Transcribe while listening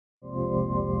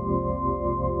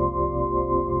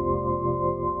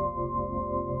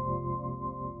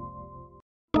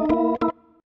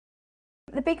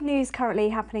The big news currently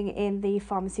happening in the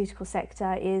pharmaceutical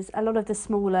sector is a lot of the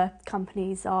smaller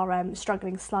companies are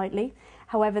struggling slightly.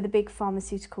 However, the big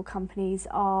pharmaceutical companies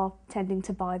are tending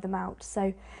to buy them out.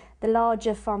 So the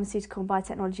larger pharmaceutical and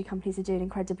biotechnology companies are doing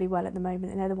incredibly well at the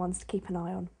moment, and they're the ones to keep an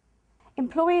eye on.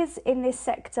 Employers in this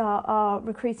sector are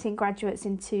recruiting graduates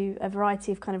into a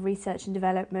variety of kind of research and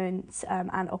development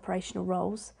and operational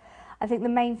roles. I think the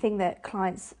main thing that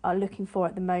clients are looking for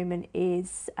at the moment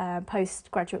is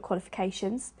postgraduate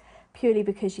qualifications, purely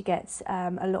because you get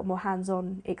a lot more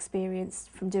hands-on experience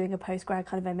from doing a postgrad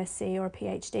kind of MSc or a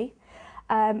PhD.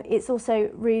 It's also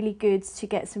really good to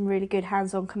get some really good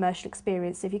hands-on commercial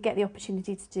experience. So if you get the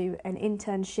opportunity to do an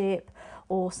internship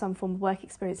or some form of work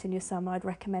experience in your summer, I'd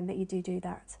recommend that you do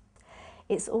that.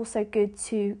 It's also good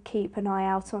to keep an eye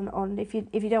out on if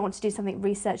you don't want to do something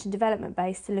research and development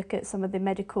based, to look at some of the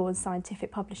medical and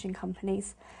scientific publishing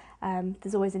companies.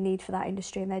 There's always a need for that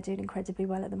industry, and they're doing incredibly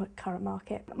well at the current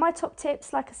market. My top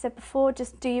tips, like I said before,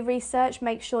 just do your research,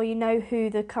 make sure you know who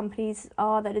the companies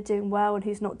are that are doing well and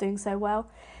who's not doing so well.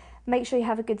 Make sure you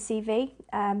have a good CV,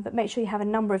 but make sure you have a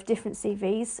number of different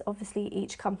CVs. Obviously,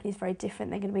 each company is very different.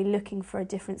 They're going to be looking for a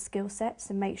different skill set,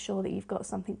 so make sure that you've got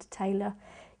something to tailor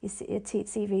your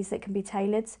CVs that can be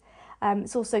tailored.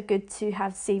 It's also good to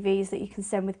have CVs that you can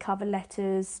send with cover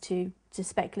letters to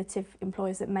speculative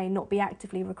employers that may not be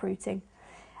actively recruiting.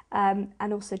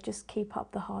 And also just keep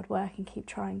up the hard work and keep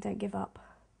trying, don't give up.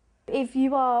 If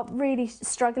you are really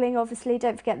struggling, obviously,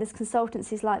 don't forget there's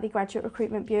consultancies like the Graduate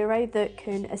Recruitment Bureau that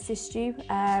can assist you,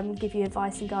 give you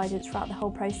advice and guidance throughout the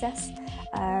whole process,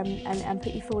 and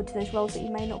put you forward to those roles that you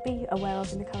may not be aware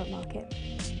of in the current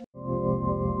market.